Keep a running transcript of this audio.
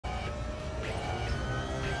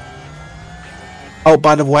Oh,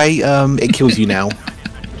 by the way, it kills you now.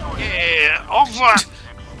 Yeah, over.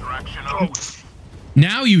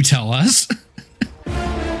 Now you tell us.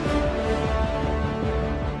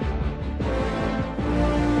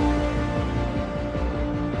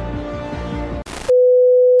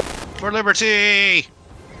 For liberty!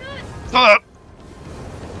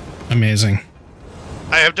 Amazing.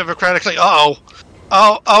 I have democratically. Oh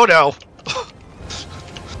no.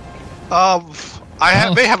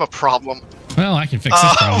 May have a problem. Well, I can fix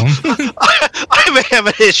this problem. I may have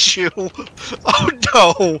an issue. Oh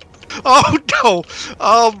no. Oh no.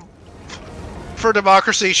 For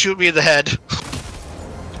democracy, shoot me in the head.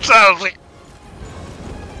 Sadly.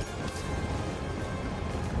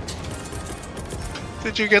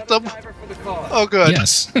 Did you get them? Oh, good.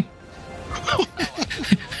 Yes.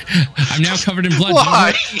 I'm now covered in blood.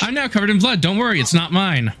 Why? I'm now covered in blood. Don't worry, it's not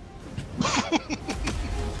mine.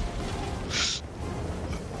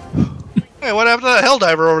 Hey, what happened to that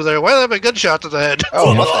Helldiver over there? Why did I have a good shot to the head?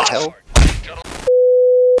 Oh, what the hell?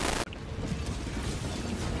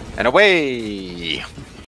 And away!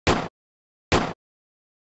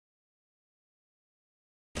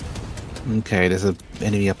 Okay, there's an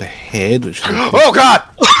enemy up ahead, which... Oh god!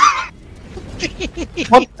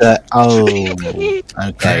 What the... Oh...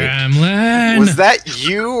 Okay. Gremlin! Was that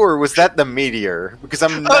you, or was that the meteor? Because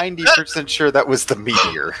I'm 90% sure that was the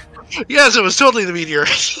meteor. Yes, it was totally the meteor.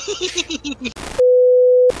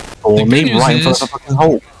 Or me right in front of the fucking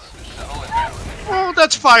hole. Oh,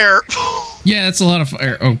 that's fire. Yeah, that's a lot of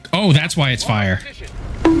fire. Oh, that's why it's fire.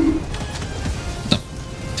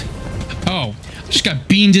 Oh, just got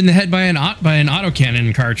beamed in the head by an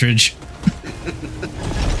autocannon cartridge.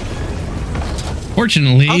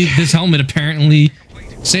 Fortunately, this helmet apparently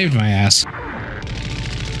saved my ass.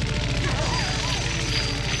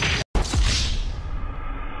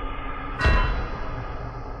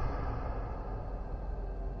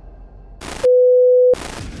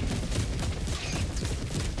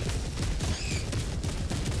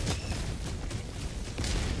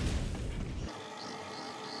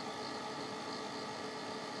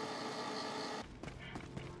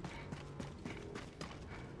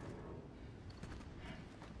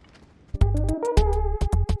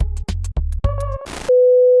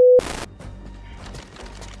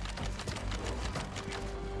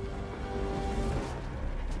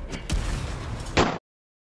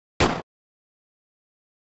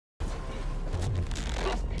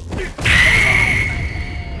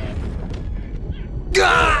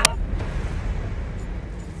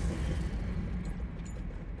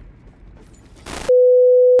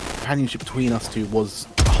 Companionship between us two was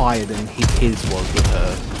higher than his was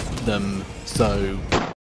with them, so...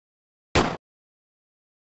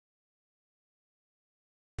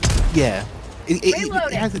 Yeah.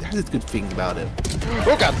 It has its good things about it.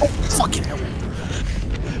 Oh god! Oh, fucking hell!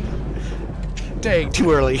 Dang,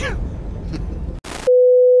 too early.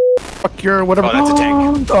 Fuck your whatever. Oh, that's a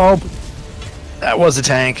tank. Oh, That was a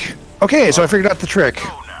tank. Okay, so I figured out the trick.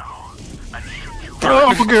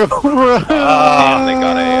 oh, fuck you. They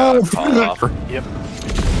got a call off. Yep.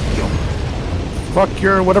 Fuck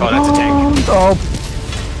your whatever. Oh, that's a tank. Oh,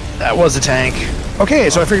 That was a tank. Okay,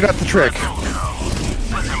 so I figured out the trick.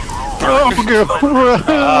 oh, fuck you.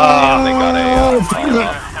 They got a call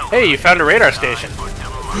off. Hey, you found a radar station.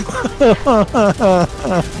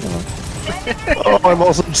 Oh, I'm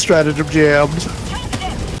also stratagem jammed.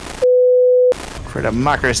 For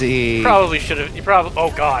democracy. Probably should have. You probably.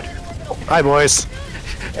 Oh God. Hi, boys.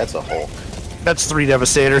 That's a Hulk. That's 3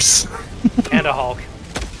 Devastators. And a Hulk.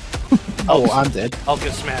 Oh, I'm dead. Hulk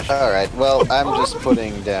is smashed. Alright, well, I'm just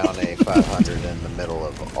putting down a 500 in the middle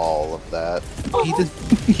of all of that.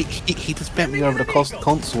 He just bent me over the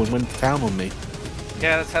console and went down on me.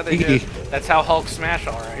 Yeah, that's how they do it. That's how Hulk smash,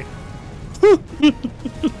 all right.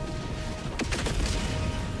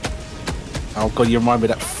 Oh god, you remind me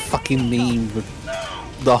of that fucking meme with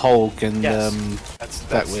the Hulk and Yes.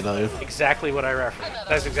 Black That's Widow. exactly what I referenced.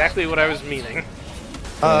 That's exactly what I was meaning.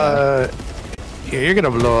 Yeah, you're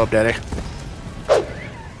gonna blow up, Daddy.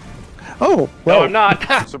 Oh, well. No, I'm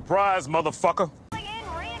not. Surprise, motherfucker!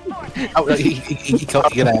 Oh, he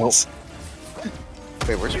can't get out.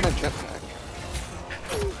 Wait, where's my jetpack?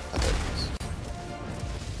 Oh, there it is.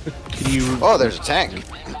 Can you? Oh, there's a tank.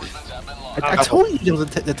 I told you there was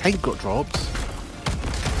the tank got dropped.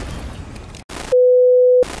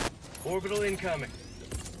 Orbital incoming.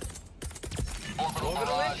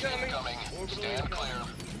 Orbital incoming. Stand clear.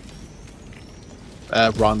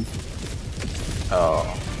 Run.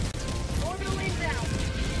 Oh.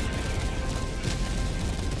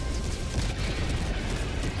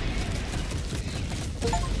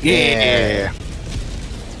 Yeah.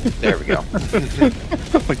 There we go.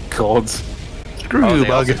 Oh my god. Screw Oh, you, they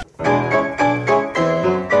bug. also-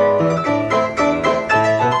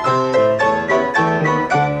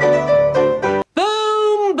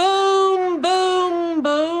 Boom, boom, boom,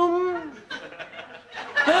 boom.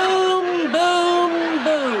 Boom, boom,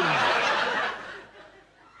 boom.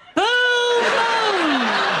 Boom,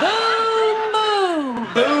 boom,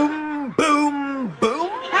 boom, boom. Boom, boom, boom.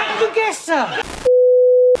 How did you guess, sir?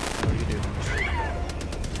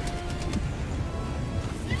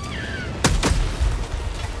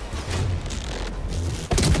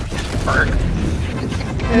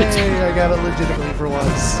 Hey, I got it legitimately for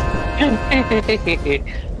once.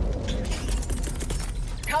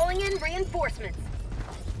 Calling in reinforcements.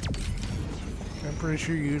 I'm pretty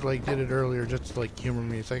sure you like did it earlier just to like humor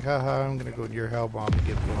me. It's like, haha, I'm gonna go to your Hellbomb and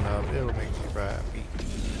get one up. It'll make me happy.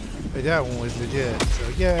 But that one was legit, so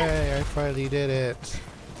yay, I finally did it.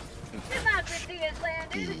 Democracy has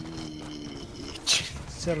landed.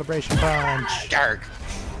 Celebration punch. Dark.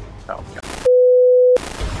 Oh,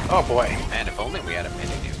 oh boy. Man, if only we had a mini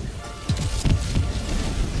nuke.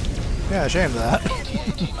 Yeah, shame of that.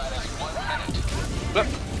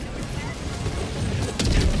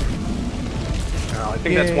 No, I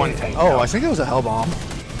think that's one tank. Oh, I think it was a Hellbomb.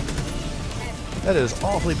 That is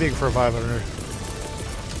awfully big for a 500.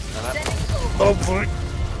 Oh boy.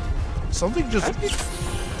 Something just...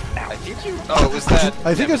 I think you... Oh, it was that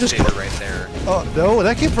I think I just... Devastator right there. Oh, no,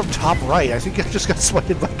 that came from top right. I think I just got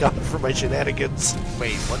smited by God for my shenanigans.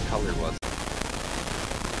 Wait, what color was